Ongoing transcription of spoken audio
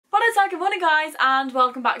Good morning guys and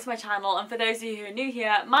welcome back to my channel, and for those of you who are new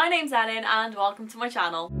here, my name's Ellen and welcome to my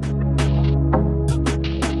channel.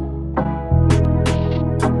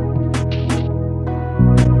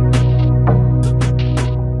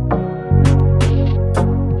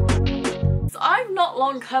 So I've not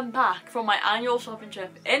long come back from my annual shopping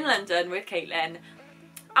trip in London with Caitlin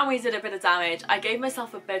and we did a bit of damage. I gave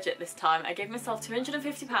myself a budget this time. I gave myself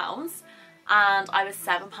 £250 and I was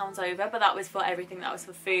 £7 over, but that was for everything. That was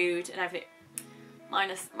for food and everything,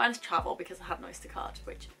 minus travel because I had an Oyster card,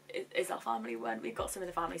 which is our family one. We've got some of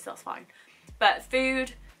the family, so that's fine. But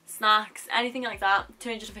food, snacks, anything like that,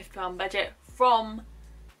 £250 budget from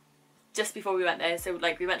just before we went there. So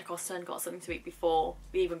like we went to Costa and got something to eat before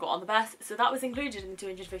we even got on the bus, so that was included in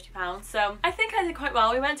 £250. So I think I did quite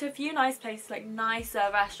well. We went to a few nice places, like nicer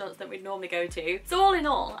restaurants than we'd normally go to. So all in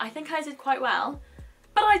all, I think I did quite well.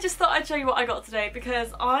 But I just thought I'd show you what I got today because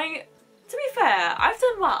to be fair, I've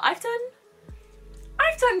done well. I've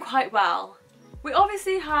done quite well. We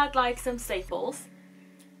obviously had like some staples,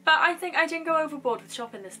 but I think I didn't go overboard with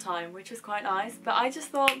shopping this time, which was quite nice. But I just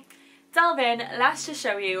thought, delve in, let's just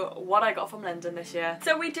show you what I got from London this year.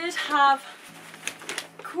 So we did have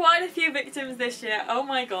quite a few victims this year. Oh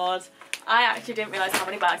my god. I actually didn't realise how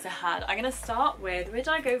many bags I had. I'm going to start with, where did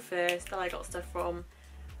I go first that I got stuff from?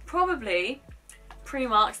 Probably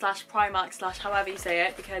primark slash primark slash however you say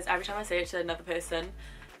it, because every time I say it to another person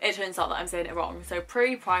it turns out that I'm saying it wrong. So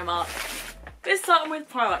primark. This starting with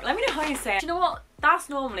Primark. Let me know how you say it. Do you know what? That's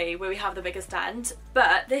normally where we have the biggest end,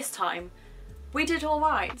 but this time we did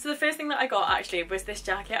alright. So the first thing that I got actually was this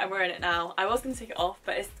jacket. I'm wearing it now. I was going to take it off,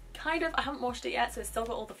 but it's kind of, I haven't washed it yet, so it's still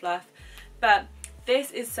got all the fluff. But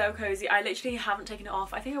this is so cozy. I literally haven't taken it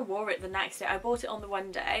off. I think I wore it the next day. I bought it on the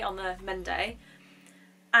Monday,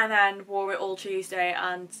 and then wore it all Tuesday,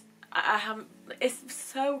 and I haven't, it's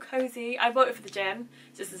so cozy. I bought it for the gym,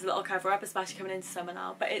 just as a little cover up, especially coming into summer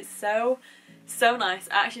now, but it's so nice.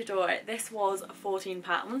 I actually adore it. This was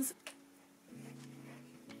 £14.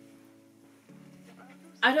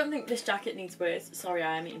 I don't think this jacket needs words. Sorry,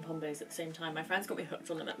 I am eating pombos at the same time. My friend's got me hooked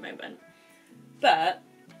on them at the moment. But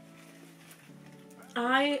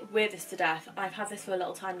I wear this to death. I've had this for a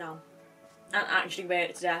little time now and actually wear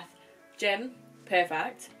it to death. Gym,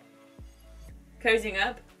 perfect. Cozying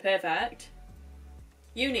up, perfect.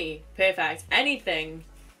 Uni, perfect. Anything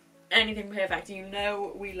perfect. You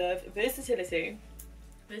know we love versatility.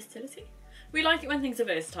 Versatility? We like it when things are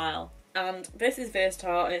versatile, and this is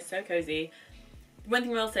versatile and it's so cozy. One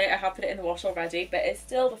thing I will say, I have put it in the wash already, but it's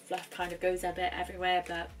still, the fluff kind of goes a bit everywhere,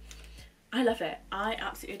 but I love it. I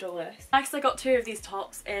absolutely adore this. Next I got two of these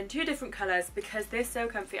tops in two different colours because they're so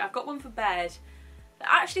comfy. I've got one for bed that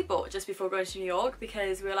I actually bought just before going to New York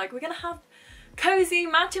because we were like, we're gonna have cozy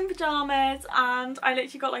matching pyjamas, and I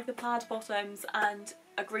literally got like the plaid bottoms and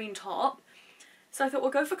a green top. So I thought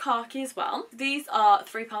we'll go for khaki as well. These are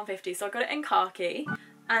 £3.50, so I got it in khaki,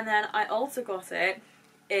 and then I also got it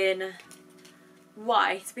in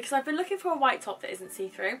white because I've been looking for a white top that isn't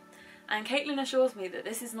see-through, and Caitlin assures me that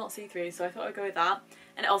this is not see-through, so I thought I'd go with that.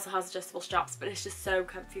 And it also has adjustable straps, but it's just so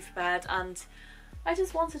comfy for bed, and I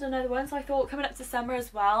just wanted another one, so I thought coming up to summer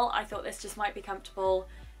as well, I thought this just might be comfortable.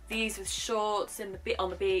 These with shorts on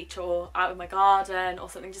the beach or out in my garden or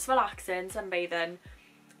something, just relaxing, sunbathing.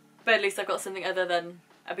 But at least I've got something other than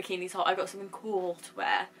a bikini top. I've got something cool to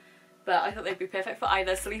wear. But I thought they'd be perfect for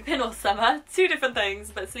either sleep-in or summer. Two different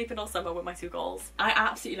things, but sleep-in or summer were my two goals. I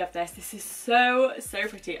absolutely love this. This is so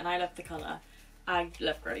pretty, and I love the colour. I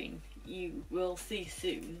love green. You will see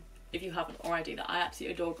soon, if you haven't already, that I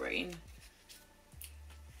absolutely adore green.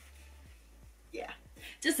 Yeah,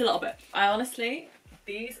 just a little bit. I honestly,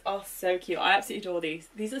 these are so cute. I absolutely adore these.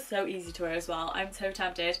 These are so easy to wear as well. I'm so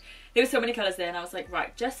tempted. There were so many colours there, and I was like,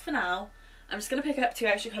 right, just for now, I'm just going to pick up two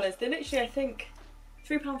extra colours. They're literally, I think,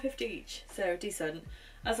 £3.50 each, so decent.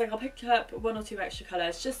 I was like, I'll pick up one or two extra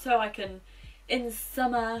colours just so I can, in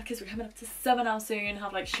summer, because we're coming up to summer now soon,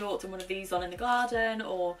 have like shorts and one of these on in the garden,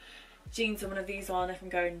 or jeans and one of these on if I'm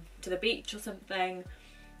going to the beach or something,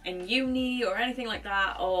 in uni or anything like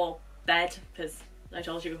that, or bed, because I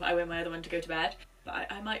told you I wear my other one to go to bed.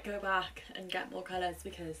 But I might go back and get more colours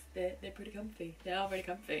because they're pretty comfy. They are really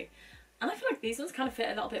comfy. And I feel like these ones kind of fit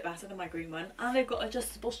a little bit better than my green one. And they've got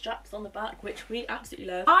adjustable straps on the back, which we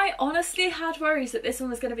absolutely love. I honestly had worries that this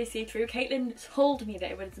one was going to be see-through. Caitlin told me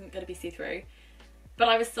that it wasn't going to be see-through. But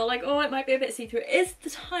I was still like, oh, it might be a bit see-through. It is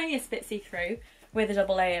the tiniest bit see-through where the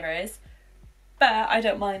double layer is. But I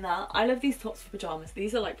don't mind that. I love these tops for pyjamas.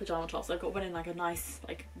 These are like pyjama tops. I've got one in like a nice,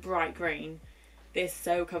 like bright green. They're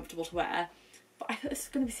so comfortable to wear. But I thought this was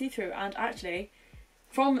going to be see-through, and actually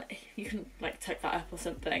from, you can like tuck that up or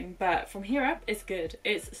something, but from here up it's good.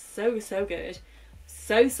 It's so good,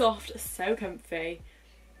 so soft, so comfy.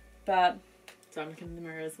 But so I'm looking in the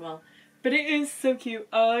mirror as well, but it is so cute.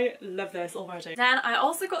 I love this already. Then I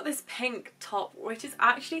also got this pink top, which is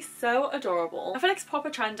actually so adorable. I feel like it's proper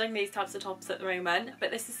trending, these types of tops at the moment,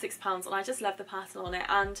 but this is £6 and I just love the pattern on it.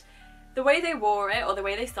 And the way they wore it, or the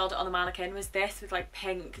way they styled it on the mannequin, was this with like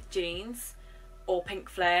pink jeans or pink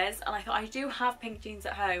flares. And I thought, I do have pink jeans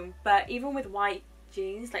at home, but even with white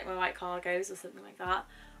jeans, like my white cargos or something like that,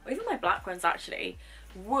 or even my black ones actually,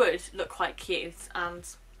 would look quite cute. And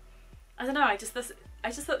I don't know, I just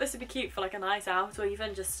thought this would be cute for like a night out, or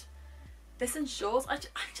even just this in shorts. I'm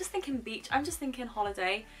just thinking beach, I'm just thinking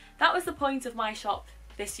holiday. That was the point of my shop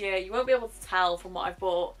this year. You won't be able to tell from what I've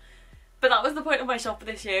bought, but that was the point of my shop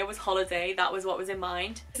this year, was holiday. That was what was in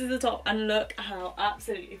mind. This is the top, and look how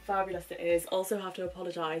absolutely fabulous it is. Also have to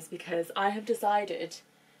apologise because I have decided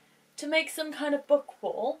to make some kind of book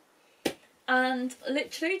wall, and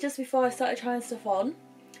literally just before I started trying stuff on,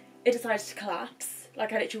 it decided to collapse.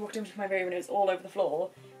 Like I literally walked into my room and it was all over the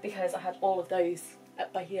floor because I had all of those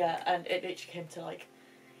up by here, and it literally came to like,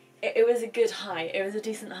 it was a good height, it was a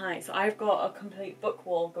decent height. So I've got a complete book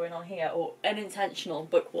wall going on here, or an intentional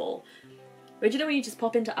book wall. But you know when you just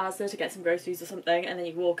pop into Asda to get some groceries or something, and then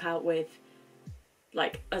you walk out with,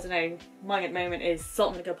 like, I don't know, mine at the moment is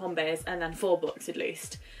salt and vinegar Pombears and then 4 books at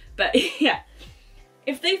least. But yeah,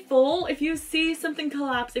 if they fall, if you see something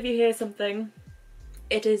collapse, if you hear something,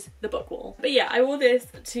 it is the book wall. But yeah, I wore this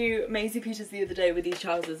to Maisie Peters the other day with these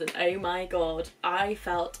trousers, and oh my god, I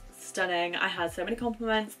felt stunning. I had so many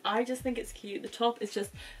compliments. I just think it's cute. The top is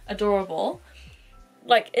just adorable.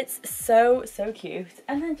 Like, it's so cute.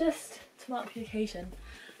 And then just to mark the occasion,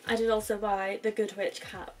 I did also buy the Good Witch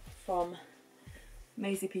cap from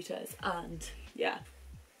Maisie Peters, and yeah,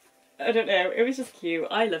 I don't know, it was just cute.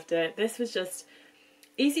 I loved it. This was just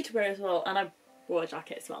easy to wear as well, and I wore a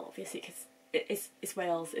jacket as well, obviously, because it's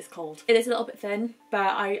Wales, it's cold. It is a little bit thin, but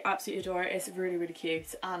I absolutely adore it. It's really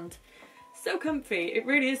cute and so comfy. It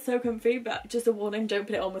really is so comfy, but just a warning, don't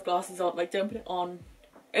put it on with glasses on. Like, don't put it on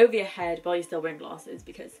over your head while you're still wearing glasses,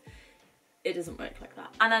 because it doesn't work like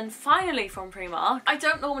that. And then finally from Primark, I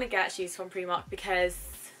don't normally get shoes from Primark because,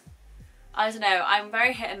 I don't know, I'm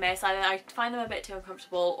very hit and miss. Either I find them a bit too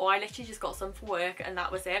uncomfortable, or I literally just got some for work and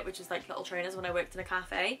that was it, which is like little trainers when I worked in a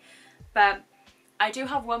cafe. But I do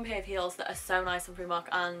have one pair of heels that are so nice from Primark,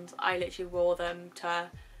 and I literally wore them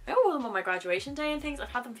I wore them on my graduation day and things. I've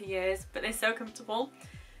had them for years, but they're so comfortable.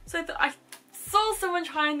 So I saw someone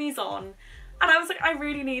trying these on, and I was like, I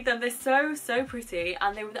really need them. They're so pretty,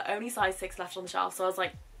 and they were the only size 6 left on the shelf. So I was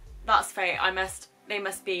like, that's fate. They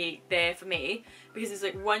must be there for me, because there's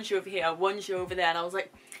like one shoe over here, one shoe over there, and I was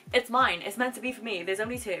like, it's mine. It's meant to be for me. There's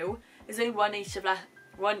only 2. There's only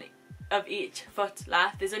one of each foot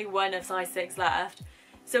left. There's only one of size 6 left.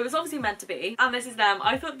 So it was obviously meant to be, and this is them.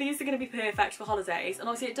 I thought these are going to be perfect for holidays, and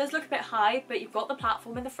obviously it does look a bit high, but you've got the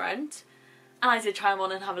platform in the front, and I did try them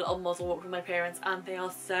on and have a little muzzle walk with my parents, and they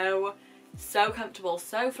are so comfortable,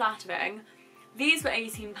 so flattering. These were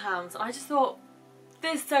 £18, and I just thought,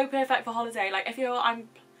 they're so perfect for holiday. Like,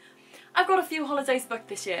 I've got a few holidays booked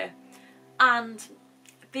this year, and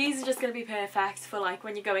these are just going to be perfect for like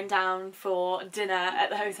when you're going down for dinner at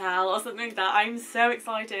the hotel or something like that. I'm so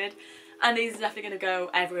excited. And these are definitely going to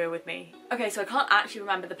go everywhere with me. Okay, so I can't actually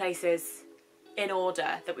remember the places in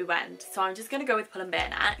order that we went, so I'm just going to go with pull&bear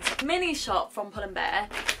next. Mini shop from pull&bear.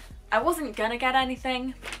 I wasn't going to get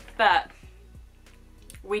anything, but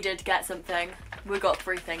we did get something. We got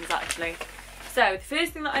 3 things actually. So the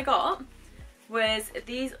first thing that I got was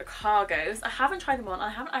these cargos. I haven't tried them on. I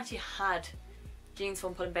haven't actually had jeans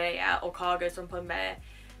from pull&bear yet, or cargos from pull&bear,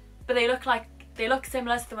 but they look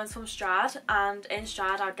similar to the ones from Strad, and in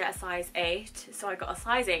Strad I'd get a size 8, so I got a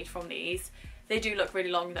size 8 from these. They do look really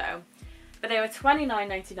long though, but they were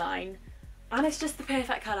 £29.99, and it's just the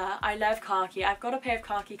perfect colour. I love khaki. I've got a pair of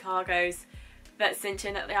khaki cargos that cinch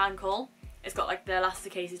in at the ankle. It's got like the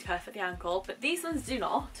elasticated cuff at the ankle, but these ones do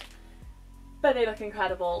not, but they look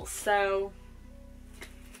incredible, so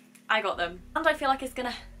I got them. And I feel like it's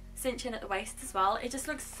gonna cinch in at the waist as well. It just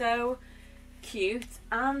looks so cute,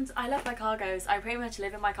 and I love my cargos. I pretty much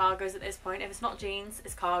live in my cargos at this point. If it's not jeans,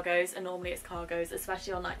 it's cargos, and normally it's cargos,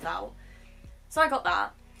 especially on nights out. So I got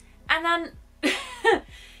that. And then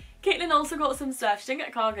Caitlin also got some stuff. She didn't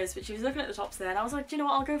get cargos, but she was looking at the tops there, and I was like, do you know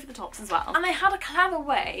what, I'll go for the tops as well. And they had a clever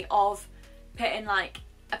way of putting like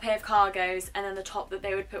a pair of cargos and then the top that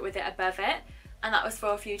they would put with it above it, and that was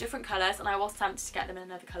for a few different colours, and I was tempted to get them in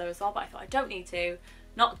another colour as well, but I thought I don't need to.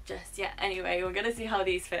 Not just yet. Anyway, we're gonna see how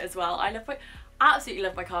these fit as well. I absolutely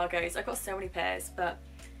love my cargos. I've got so many pairs, but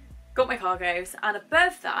got my cargos. And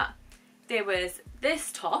above that, there was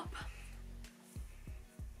this top.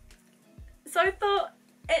 So I thought,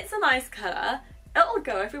 it's a nice colour. It'll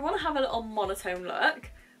go if we want to have a little monotone look.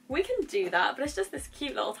 We can do that, but it's just this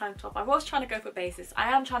cute little tank top. I was trying to go for basics. I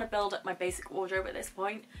am trying to build up my basic wardrobe at this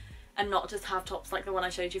point and not just have tops like the one I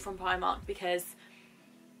showed you from Primark, because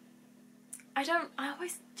I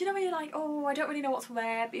always, do you know when you're like, oh, I don't really know what to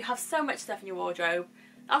wear, but you have so much stuff in your wardrobe.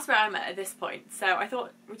 That's where I'm at this point. So I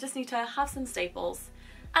thought we just need to have some staples,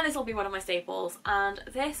 and this will be one of my staples, and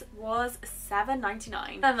this was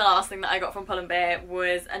 $7.99. Then the last thing that I got from Pull&Bear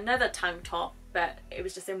was another tank top, but it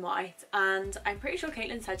was just in white, and I'm pretty sure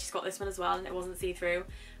Caitlin said she's got this one as well and it wasn't see-through,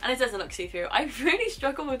 and it doesn't look see-through. I really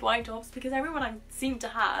struggle with white tops because everyone I seem to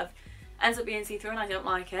have ends up being see-through and I don't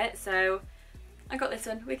like it, so I got this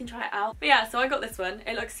one. We can try it out. But yeah, so I got this one.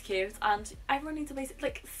 It looks cute, and everyone needs a basic,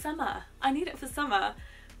 like, summer. I need it for summer.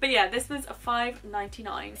 But yeah, this was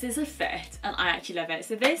 $5.99. This is a fit, and I actually love it.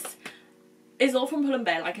 So this is all from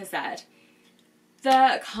Pull&Bear, like I said.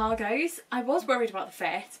 The cargos, I was worried about the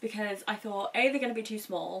fit because I thought A, they're going to be too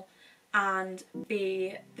small, and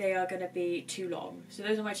B, they are going to be too long. So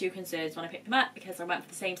those are my two concerns when I picked them up, because I went for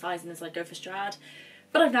the same sizing as I'd go for Strad.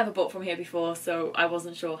 But I've never bought from here before, so I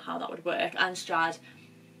wasn't sure how that would work. And Strad,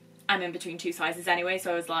 I'm in between two sizes anyway,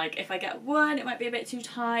 so I was like, if I get one, it might be a bit too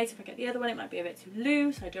tight. If I get the other one, it might be a bit too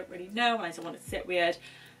loose. I don't really know, and I don't want it to sit weird.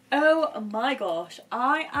 Oh my gosh,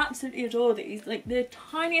 I absolutely adore these. Like, the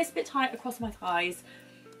tiniest bit tight across my thighs,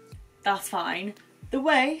 that's fine. The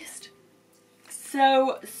waist,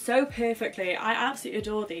 so perfectly. I absolutely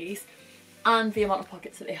adore these. And the amount of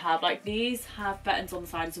pockets that they have. Like, these have buttons on the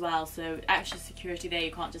side as well, so extra security there.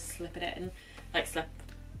 You can't just slip it in. Like,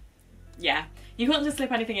 yeah. You can't just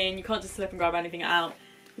slip anything in. You can't just slip and grab anything out.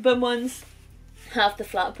 The bum ones have the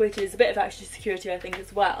flap, which is a bit of extra security, I think,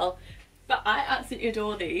 as well. But I absolutely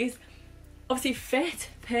adore these. Obviously, fit,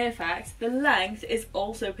 perfect. The length is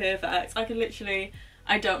also perfect. I can literally...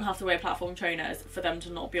 I don't have to wear platform trainers for them to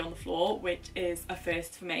not be on the floor, which is a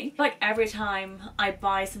first for me. Like, every time I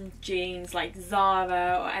buy some jeans, like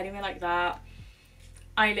Zara or anywhere like that,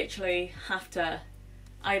 I literally have to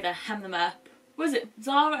either hem them up. Was it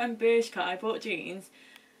Zara and Bershka? I bought jeans.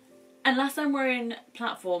 Unless I'm wearing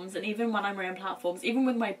platforms, and even when I'm wearing platforms, even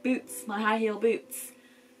with my boots, my high heel boots,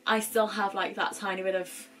 I still have like that tiny bit of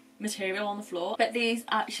material on the floor. But these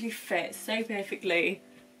actually fit so perfectly.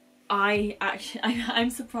 I'm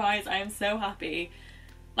surprised. I am so happy.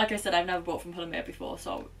 Like I said, I've never bought from Pull&Bear before,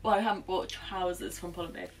 so, well, I haven't bought trousers from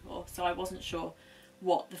Pull&Bear before, so I wasn't sure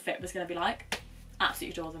what the fit was going to be like.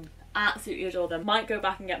 Absolutely adore them. Absolutely adore them. Might go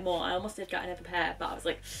back and get more. I almost did get another pair, but I was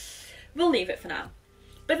like, we'll leave it for now.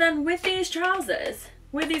 But then with these trousers,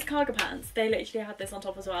 with these cargo pants, they literally had this on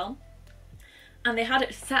top as well. And they had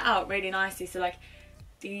it set out really nicely, so like,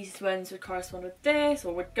 these ones would correspond with this,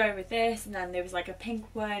 or would go with this, and then there was like a pink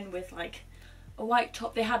one with like a white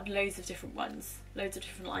top. They had loads of different ones, loads of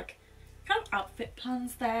different like kind of outfit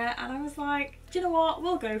plans there, and I was like, do you know what,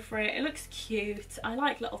 we'll go for it. It looks cute. I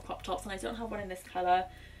like little crop tops, and I don't have one in this colour,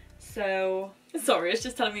 so sorry, it's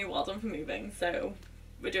just telling me well done for moving, so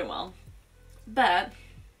we're doing well. But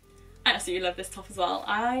I absolutely love this top as well.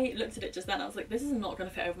 I looked at it just then, I was like, this is not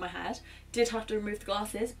going to fit over my head. Did have to remove the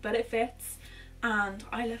glasses, but it fits. And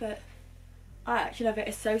I love it. I actually love it.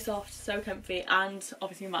 It's so soft, so comfy, and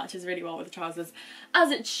obviously matches really well with the trousers, as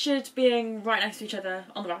it should, being right next to each other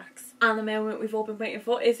on the racks. And the moment we've all been waiting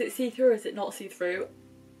for, is it see-through or is it not see-through?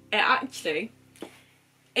 It actually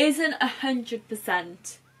isn't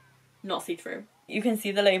 100% not see-through. You can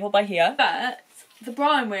see the label by here, but the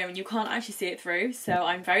bra I'm wearing, you can't actually see it through, so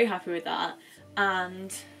I'm very happy with that.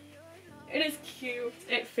 And it is cute.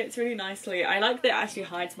 It fits really nicely. I like that it actually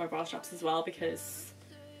hides my bra straps as well, because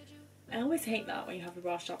I always hate that when you have the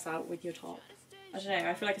bra straps out with your top. I don't know,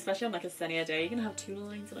 I feel like especially on like a sunnier day, you're gonna have two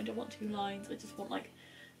lines, and I don't want two lines. I just want like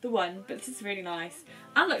the one, but this is really nice.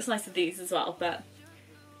 And looks nice with these as well, but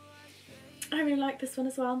I really like this one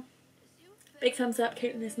as well. Big thumbs up,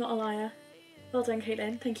 Caitlin is not a liar. Well done,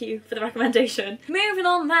 Caitlin. Thank you for the recommendation. Moving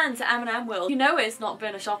on then to M&M World. You know it's not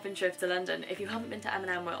been a shopping trip to London if you haven't been to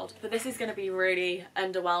M&M World, but this is going to be really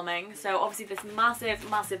underwhelming. So obviously this massive,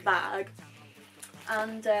 massive bag,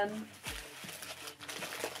 and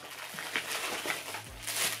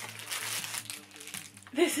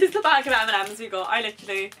this is the bag of M&Ms we got. I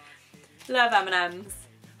literally love M&Ms,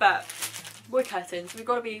 but we're cutting, so we've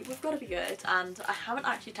got to be good. And I haven't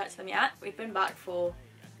actually touched them yet. We've been back for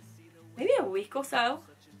maybe a week or so,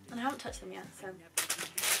 and I haven't touched them yet, so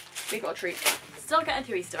we got a treat. Still getting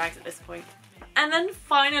through Easter eggs at this point. And then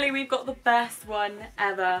finally we've got the best one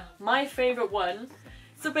ever, my favourite one.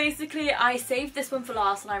 So basically I saved this one for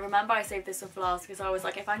last, and I remember I saved this one for last because I was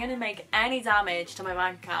like, if I'm going to make any damage to my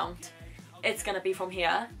bank account, it's going to be from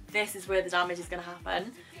here. This is where the damage is going to happen.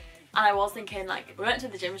 And I was thinking, like, we went to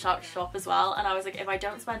the Gymshark shop as well, and I was like, if I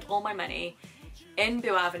don't spend all my money in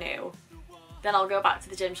Boux Avenue, then I'll go back to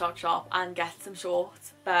the Gymshark shop and get some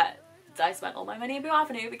shorts. But I spent all my money in Boux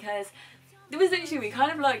Avenue because it was literally, we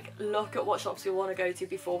kind of like look at what shops we want to go to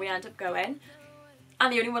before we end up going.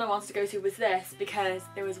 And the only one I wanted to go to was this, because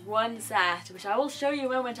there was one set, which I will show you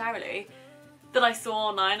momentarily, that I saw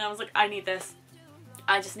online and I was like, I need this.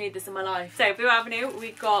 I just need this in my life. So Boux Avenue,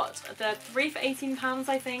 we got the 3 for £18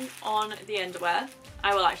 I think on the underwear.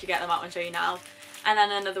 I will actually get them out and show you now. And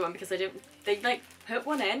then another one because they like put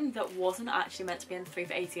one in that wasn't actually meant to be in the 3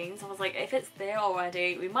 for 18. So I was like, if it's there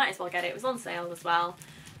already, we might as well get it. It was on sale as well.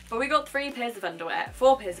 But we got 4 pairs of underwear,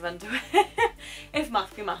 if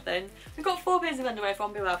math be mathin'. We got 4 pairs of underwear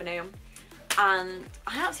from Boux Avenue, and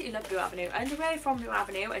I absolutely love Boux Avenue. Underwear from Boux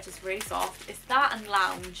Avenue are just really soft. It's that and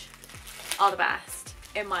lounge are the best,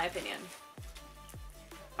 in my opinion.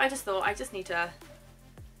 I just thought, I just need to,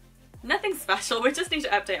 nothing special, we just need to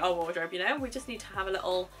update our wardrobe, you know? We just need to have a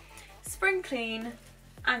little spring clean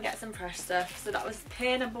and get some fresh stuff. So that was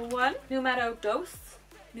pair number 1, numero dos,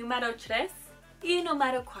 numero tres, y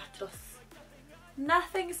numero cuatros.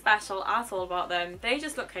 Nothing special at all about them. They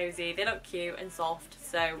just look cozy, they look cute and soft,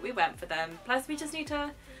 so we went for them. Plus we just need to,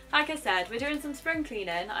 like I said, we're doing some spring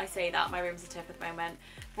cleaning. I say that, my room's a tip at the moment,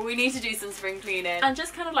 but we need to do some spring cleaning and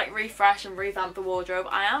just kind of like refresh and revamp the wardrobe.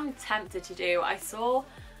 I am tempted to do, I saw,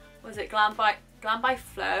 was it Glam by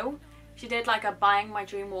Flo? She did like a buying my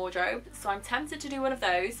dream wardrobe, so I'm tempted to do one of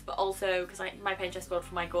those, but also because my Pinterest board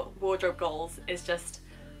for my wardrobe goals is just,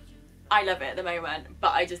 I love it at the moment,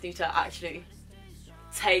 but I just need to actually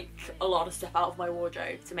take a lot of stuff out of my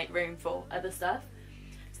wardrobe to make room for other stuff.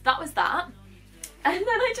 So that was that. And then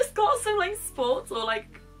I just got some like sports or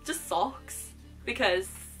like just socks, because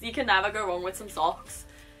you can never go wrong with some socks.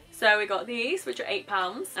 So we got these, which are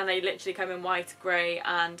 £8, and they literally come in white, grey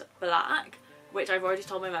and black, which I've already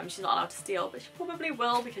told my mum she's not allowed to steal, but she probably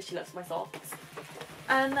will because she loves my socks.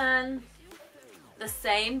 And then the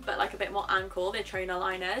same, but like a bit more ankle, they're trainer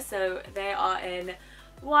liners, so they are in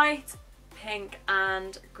white, pink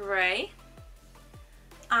and grey,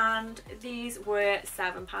 and these were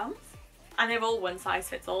 £7, and they're all one size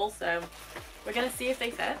fits all, so we're gonna see if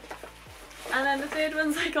they fit. And then the third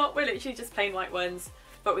ones I got were literally just plain white ones,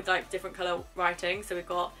 but with like different colour writing. So we've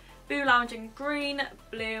got Boux Lounge in green,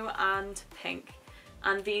 blue and pink,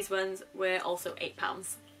 and these ones were also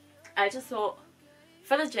 £8. I just thought,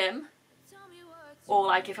 for the gym, or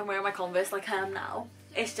like if I'm wearing my Converse like I am now,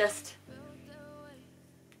 it's just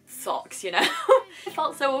socks, you know? It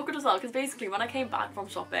felt so awkward as well, because basically when I came back from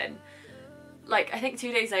shopping, like I think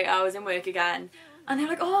 2 days later I was in work again, and they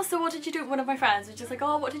were like, oh, so what did you do? One of my friends was just like,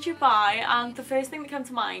 oh, what did you buy? And the first thing that came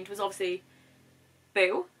to mind was obviously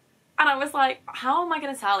Boux. And I was like, how am I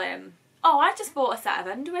going to tell him? Oh, I just bought a set of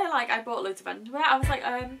underwear, like I bought loads of underwear. I was like,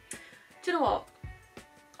 do you know what?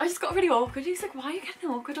 I just got really awkward. He was like, why are you getting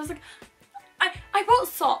awkward? I was like, I bought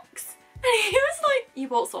socks. And he was like, you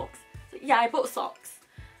bought socks? I was like, yeah, I bought socks.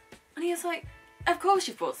 And he was like, of course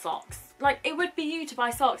you've bought socks. Like, it would be you to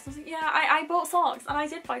buy socks. I was like, yeah, I bought socks, and I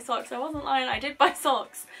did buy socks. I wasn't lying, I did buy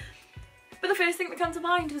socks. But the first thing that came to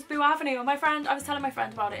mind was Boux Avenue, and I was telling my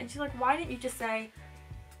friend about it, and she's like, why didn't you just say,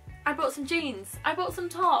 I bought some jeans, I bought some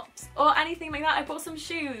tops, or anything like that, I bought some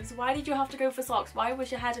shoes. Why did you have to go for socks? Why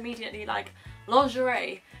was your head immediately like,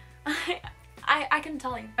 lingerie? I couldn't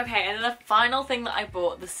tell you. Okay, and then the final thing that I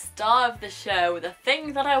bought, the star of the show, the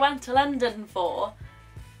thing that I went to London for,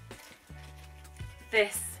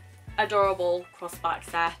 this adorable crossback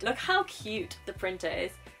set. Look how cute the print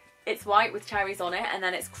is. It's white with cherries on it, and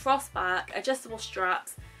then it's crossback, adjustable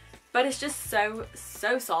straps, but it's just so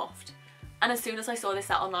soft. And as soon as I saw this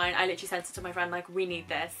set online, I literally sent it to my friend like, we need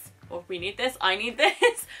this, or we need this, I need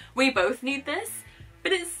this, we both need this.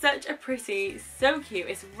 But it's such a pretty, so cute.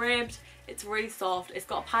 It's ribbed, it's really soft, it's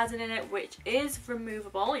got padding in it which is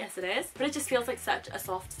removable, yes it is, but it just feels like such a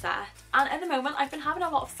soft set. And at the moment I've been having a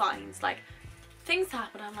lot of signs, like things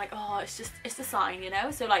happen, I'm like, oh, it's a sign, you know?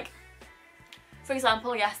 So like, for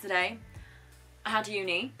example, yesterday I had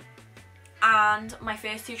uni and my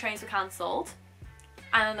first 2 trains were cancelled,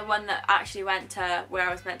 and then the one that actually went to where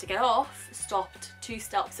I was meant to get off stopped 2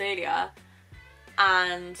 stops earlier,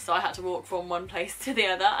 and so I had to walk from one place to the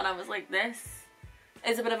other, and I was like, this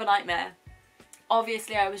is a bit of a nightmare.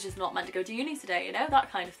 Obviously I was just not meant to go to uni today, you know,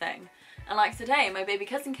 that kind of thing. And like today my baby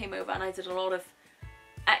cousin came over and I did a lot of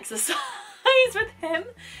exercise size with him,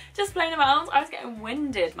 just playing around. I was getting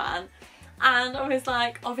winded, man. And I was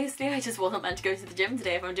like, obviously I just wasn't meant to go to the gym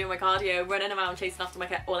today if I'm doing my cardio, running around chasing after my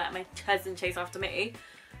cat, or let my cousin chase after me.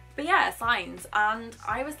 But yeah, signs. And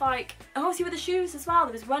I was like, oh, obviously with the shoes as well,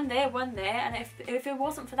 there was one there, and if it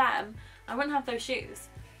wasn't for them, I wouldn't have those shoes.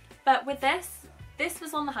 But with this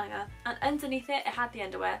was on the hanger, and underneath it, it had the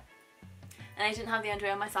underwear. And I didn't have the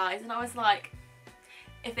underwear on my size, and I was like,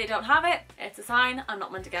 if they don't have it, it's a sign I'm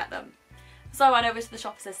not meant to get them. So I went over to the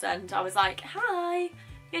shop assistant. I was like, hi,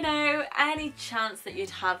 you know, any chance that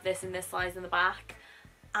you'd have this in this size in the back?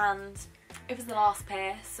 And it was the last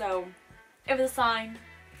pair, so it was a sign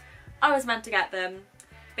I was meant to get them.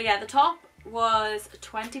 But yeah, the top was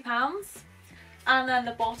 £20, and then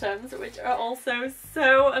the bottoms, which are also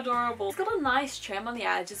so adorable. It's got a nice trim on the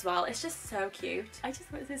edge as well. It's just so cute. I just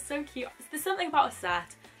thought this is so cute. There's something about a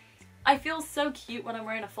set. I feel so cute when I'm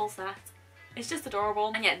wearing a full set. It's just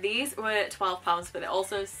adorable. And yeah, these were £12, but they're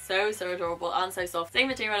also so adorable and so soft. Same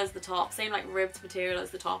material as the top, same like ribbed material as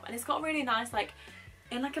the top, and it's got really nice, like,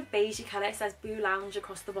 in like a beigey colour, it says Boo Lounge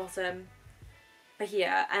across the bottom for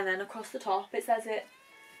here, and then across the top it says it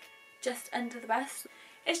just under the breast.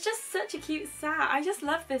 It's just such a cute set. I just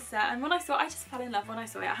love this set, and when I saw it, I just fell in love when I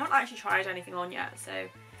saw it. I haven't actually tried anything on yet, so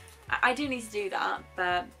I do need to do that,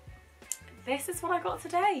 but this is what I got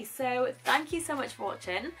today. So thank you so much for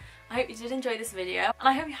watching. I hope you did enjoy this video, and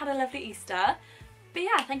I hope you had a lovely Easter. But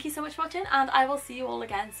yeah, thank you so much for watching, and I will see you all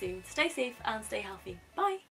again soon. Stay safe and stay healthy. Bye!